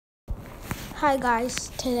Hi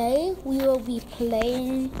guys, today we will be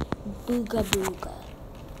playing Booga Booga.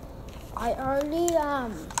 I already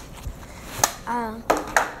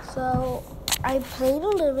so I played a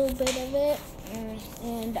little bit of it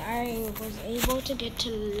and I was able to get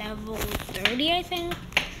to level 30, I think.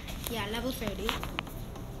 Yeah, level 30.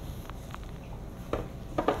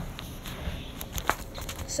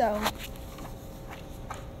 So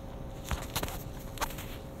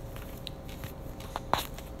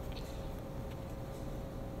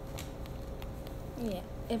yeah,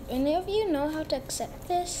 if any of you know how to accept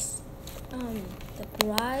this, the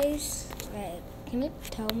prize, can you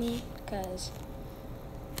tell me? Because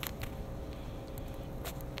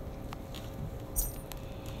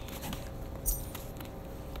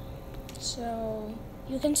so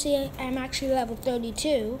you can see I'm actually level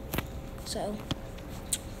 32. So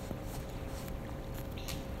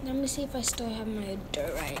let me see if I still have my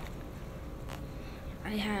diorite. I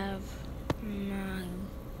have my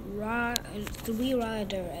 3 raw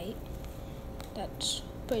diorite. That's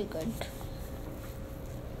pretty good.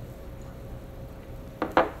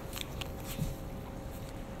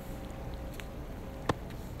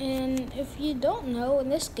 And if you don't know, in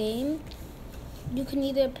this game, you can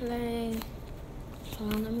either play.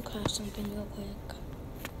 Hold on, let me craft something real quick.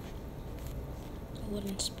 A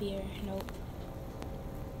wooden spear. Nope.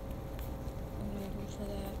 I'm gonna go for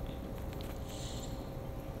that.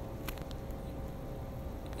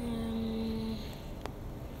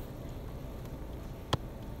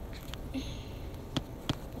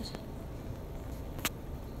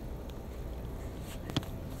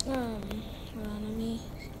 Hold on, let me.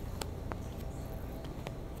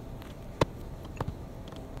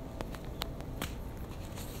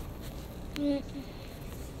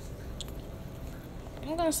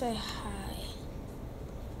 I'm gonna say hi.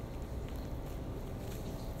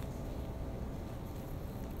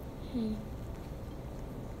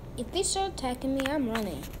 If they start attacking me, I'm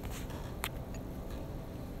running.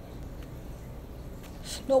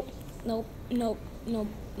 Nope, nope, nope, nope,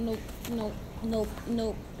 nope, nope, nope,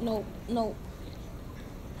 nope, nope, nope.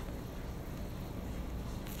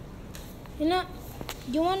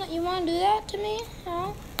 You wanna do that to me,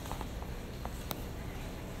 huh?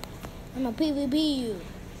 I'm a PvP you.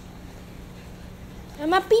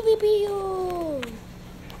 I'm a PvP you.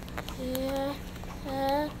 Yeah.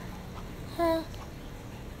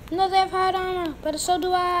 No, they have hard armor, but so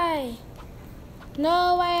do I.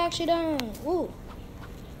 No, I actually don't. Ooh.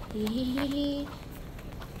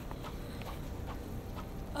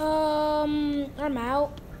 I'm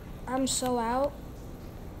out. I'm so out.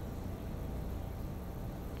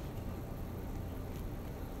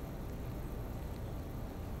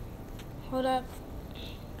 Hold up.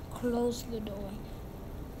 Close the door.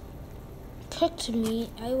 Cooked meat.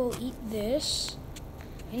 I will eat this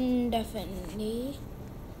indefinitely.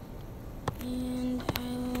 And I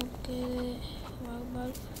will get it. Wild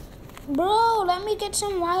barley. Bro, let me get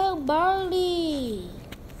some wild barley.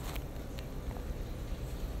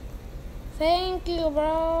 Thank you,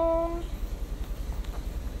 bro.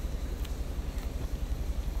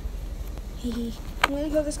 I'm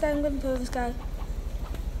gonna kill this guy.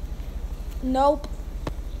 Nope.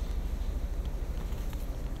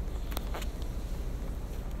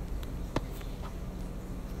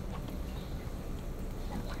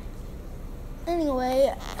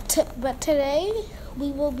 Anyway, but today we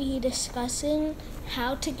will be discussing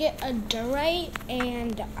how to get a diorite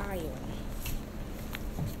and iron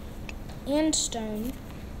and stone.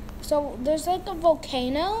 So there's like a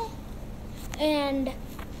volcano, and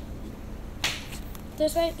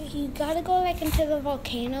there's you gotta go into the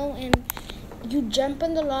volcano, and you jump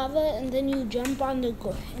in the lava, and then you jump on the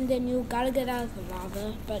and then you gotta get out of the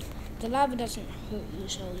lava. But the lava doesn't hurt you,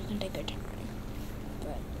 so you can take your time.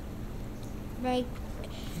 But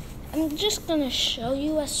I'm just gonna show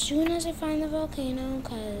you as soon as I find the volcano,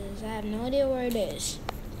 because I have no idea where it is.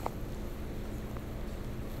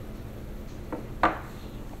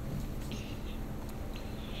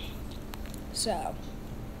 So,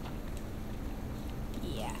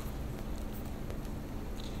 yeah.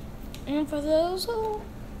 And for those who,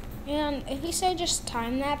 and if you say just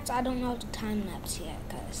time lapse, I don't know how to time lapse yet,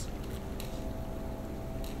 because.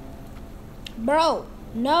 Bro,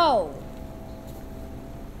 no.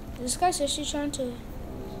 Is he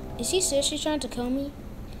seriously trying to kill me?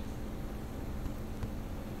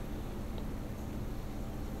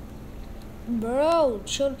 Bro,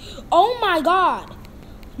 oh my god!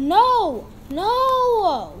 No!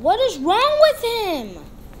 What is wrong with him?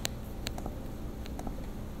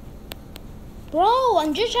 Bro,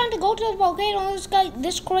 I'm just trying to go to the volcano.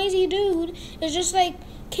 This crazy dude is just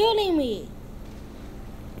killing me.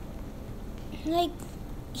 Like,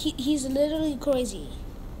 he's literally crazy.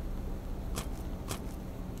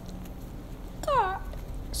 God.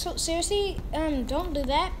 So seriously, don't do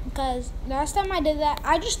that, because last time I did that,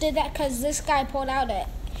 I just did that because this guy pulled out a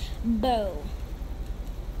bow.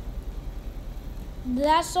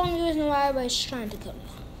 That's the only reason why I was trying to kill him.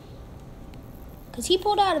 Because he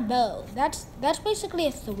pulled out a bow. That's basically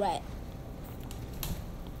a threat.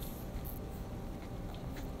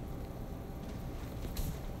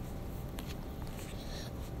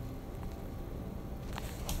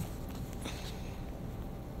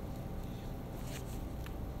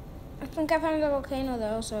 I think I found the volcano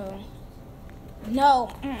though, so...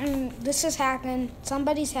 No, this is hacking.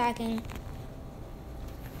 Somebody's hacking.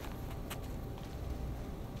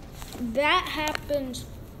 That happens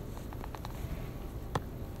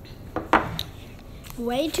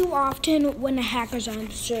way too often when a hacker's on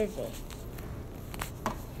the server.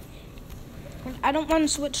 I don't want to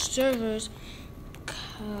switch servers.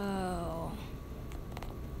 Oh.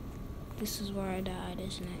 This is where I died,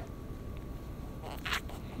 isn't it?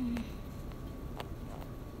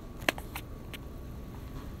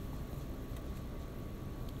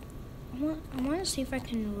 I want to see if I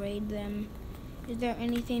can raid them. Is there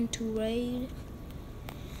anything to raid?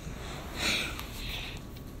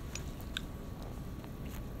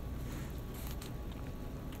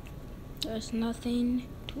 There's nothing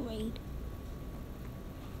to raid.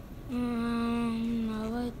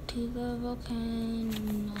 Over to the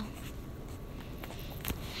volcano.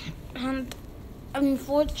 And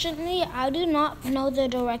unfortunately, I do not know the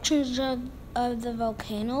directions of the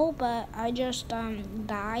volcano, but I just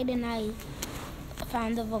died and I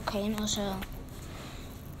found the volcano, so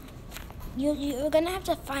you're gonna have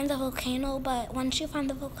to find the volcano, but once you find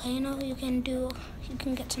the volcano, you can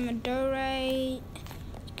get some diorite,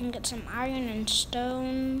 you can get some iron and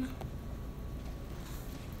stone.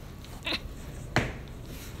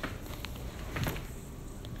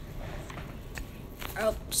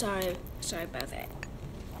 Oh, sorry about that.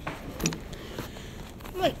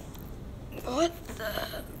 Wait, what the?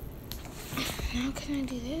 Now can I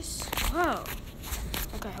do this? Whoa.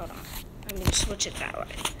 Okay, hold on. Let me switch it that way.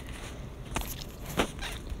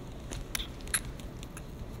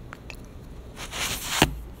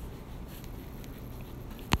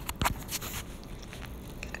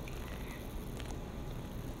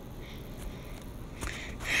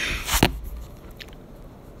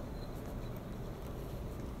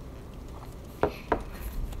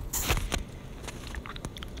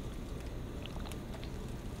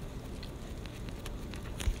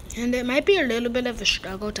 And it might be a little bit of a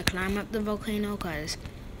struggle to climb up the volcano because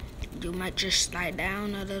you might just slide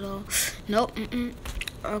down a little. Nope.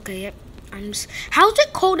 Okay, yep. How's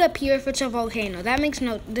it cold up here if it's a volcano? That makes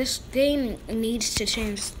this thing needs to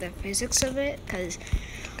change the physics of it because,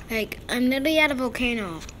 like, I'm literally at a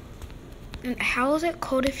volcano. And how is it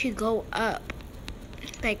cold if you go up?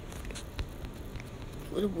 Like,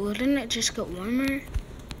 wouldn't it just get warmer?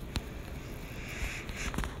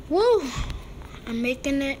 Woo! I'm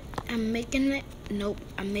making it. Nope,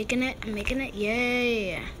 I'm making it.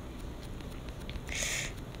 Yeah.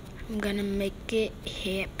 I'm gonna make it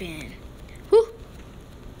happen. Whew.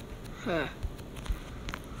 Huh.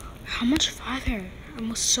 How much farther?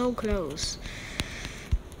 I'm so close.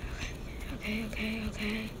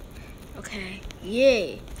 Okay.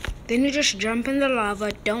 Yeah. Then you just jump in the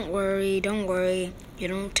lava. Don't worry. You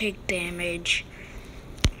don't take damage.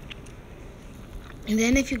 And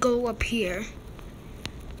then if you go up here,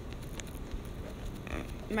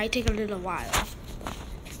 it might take a little while.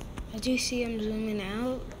 As you see, I'm zooming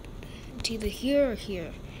out. It's either here or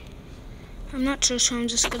here. I'm not sure, so I'm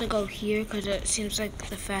just gonna go here because it seems like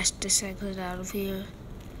the fastest exit out of here.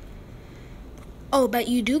 Oh, but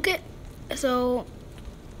you do get, so,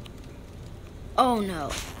 oh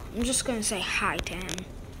no. I'm just gonna say hi to him.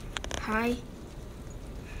 Hi.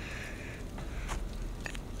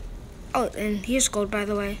 Oh, and here's gold, by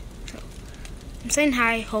the way. So, I'm saying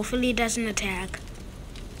hi. Hopefully he doesn't attack.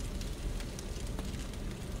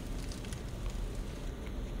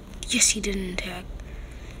 Yes, he didn't attack.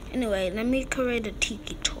 Anyway, let me create a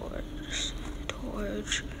tiki torch.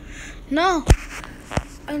 No!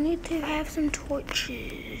 I need to have some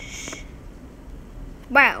torches.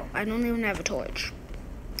 Wow, I don't even have a torch.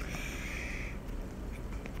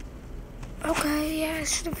 Okay, yeah, I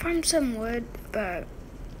should have found some wood, but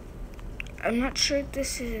I'm not sure if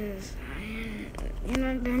this is iron. You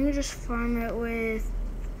know, let me just farm it with...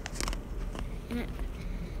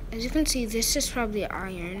 As you can see, this is probably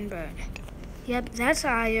iron, but... Yep, that's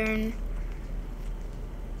iron.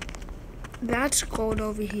 That's gold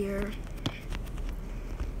over here.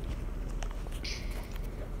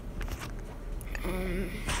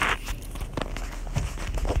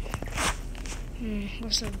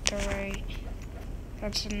 What's a diorite?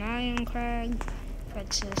 That's an iron crag.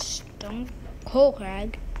 That's a stone coal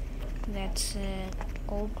crag. That's a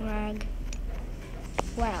gold crag.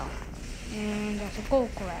 Wow. And that's a gold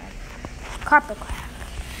crag. Copper crag.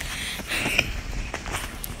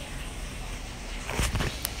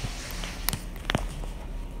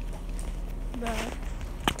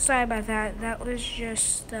 But sorry about that. That was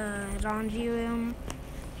just the laundry room.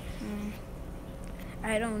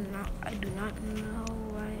 I don't know. I do not know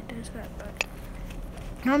why it does that, but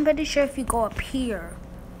I'm pretty sure if you go up here,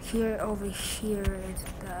 over here is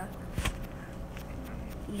the,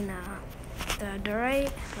 the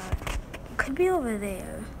diorite, but it could be over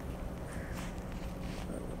there.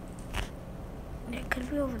 It could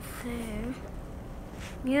be over there.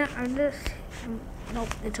 Yeah, nope,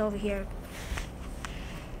 it's over here.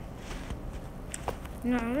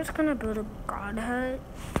 I'm just gonna build a god hut.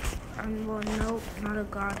 Well, nope, not a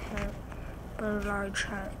god hut, but a large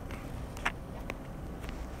hut.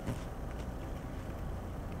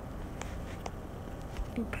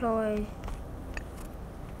 Deploy.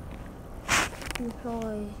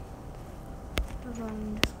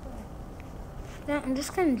 I'm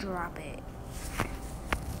just gonna drop it.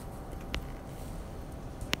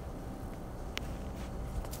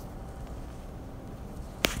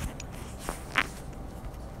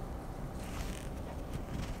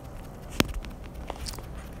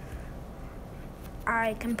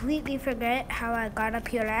 I completely forget how I got up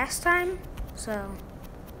here last time, so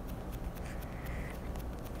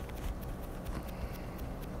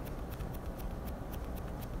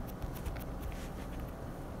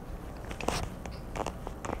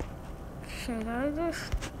should I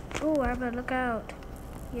just, oh, I have a lookout.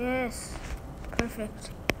 Yes,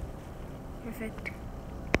 perfect.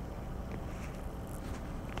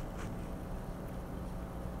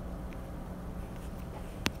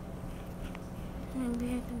 Maybe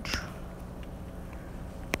I can try.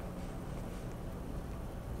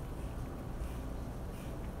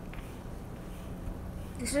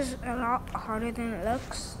 This is a lot harder than it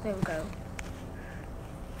looks. There we go.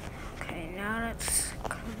 Okay, now let's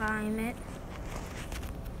climb it.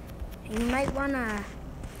 You might wanna.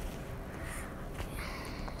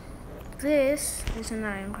 This is an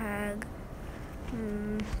iron crag.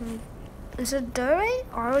 Is a diorite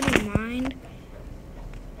already mined?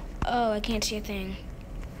 Oh, I can't see a thing.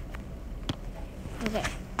 Okay.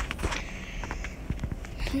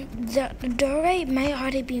 The diorite may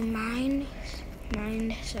already be mined,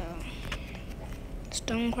 so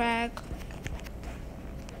stone crag.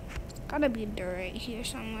 Gotta be a diorite here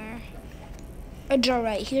somewhere. A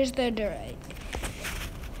diorite. Here's the diorite.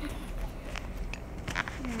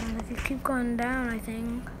 And if you keep going down, I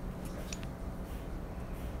think.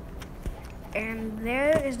 And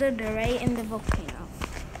there is the diorite in the volcano.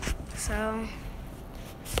 So,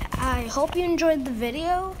 I hope you enjoyed the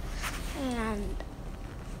video, and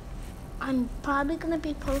I'm probably going to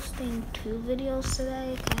be posting 2 videos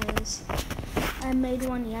today, because I made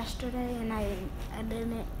one yesterday, and I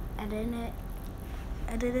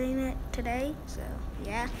editing it today, so,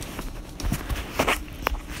 yeah.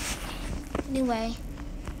 Anyway,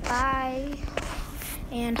 bye,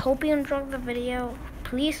 and hope you enjoyed the video.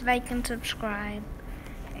 Please like and subscribe,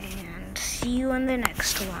 and see you in the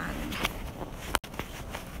next one.